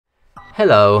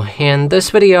Hello, in this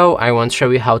video I want to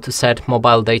show you how to set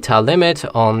mobile data limit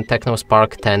on Tecno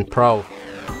Spark 10 Pro.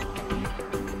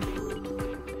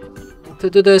 To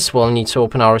do this, we'll need to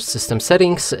open our system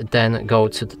settings, then go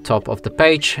to the top of the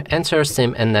page, enter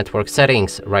SIM and network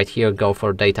settings. Right here, go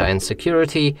for data and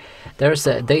security. There's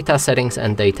data settings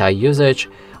and data usage.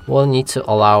 We'll need to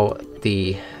allow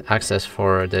the access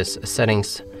for this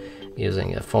settings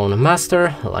using a phone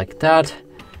master like that,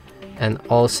 and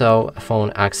also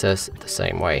phone access the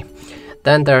same way.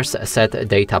 Then there's a set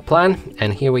data plan,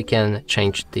 and here we can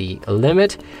change the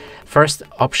limit. First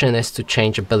option is to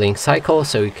change a billing cycle,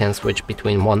 so you can switch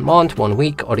between 1 month, 1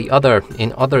 week or the other.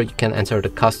 In other, you can enter the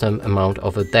custom amount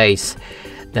of days.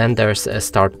 Then there's a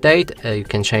start date. You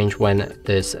can change when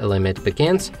this limit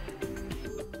begins,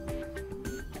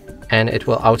 and it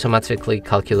will automatically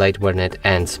calculate when it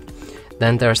ends.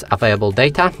 Then there's available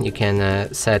data. You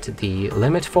can set the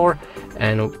limit for,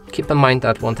 and keep in mind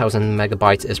that 1000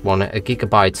 megabytes is 1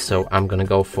 gigabyte, so I'm gonna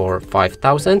go for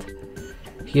 5000.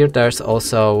 Here there's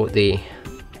also the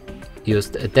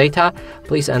used data.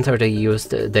 Please enter the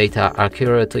used data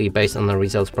accurately based on the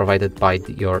results provided by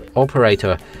your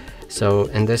operator. So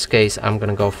in this case, I'm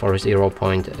gonna go for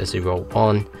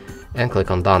 0.01 and click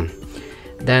on done.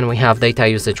 Then we have data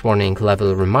usage warning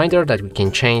level reminder that we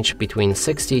can change between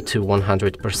 60 to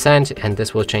 100%, and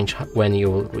this will change when you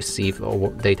will receive a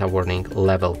data warning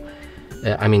level.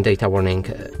 Data warning,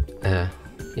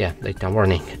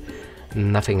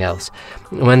 nothing else.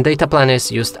 When data plan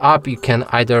is used up, you can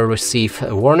either receive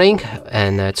a warning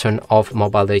and turn off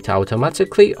mobile data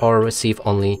automatically, or receive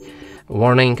only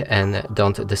warning and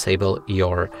do not disable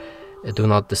your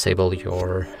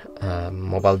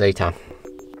mobile data.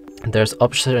 There's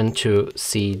option to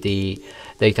see the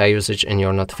data usage in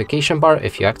your notification bar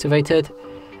if you activate it,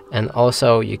 and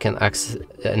also you can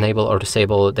enable or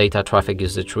disable data traffic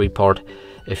usage report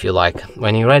if you like.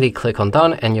 When you're ready, click on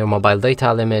done and your mobile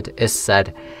data limit is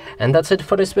set. And that's it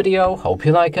for this video. Hope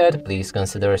you like it. Please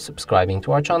consider subscribing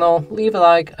to our channel, leave a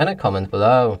like and a comment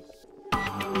below.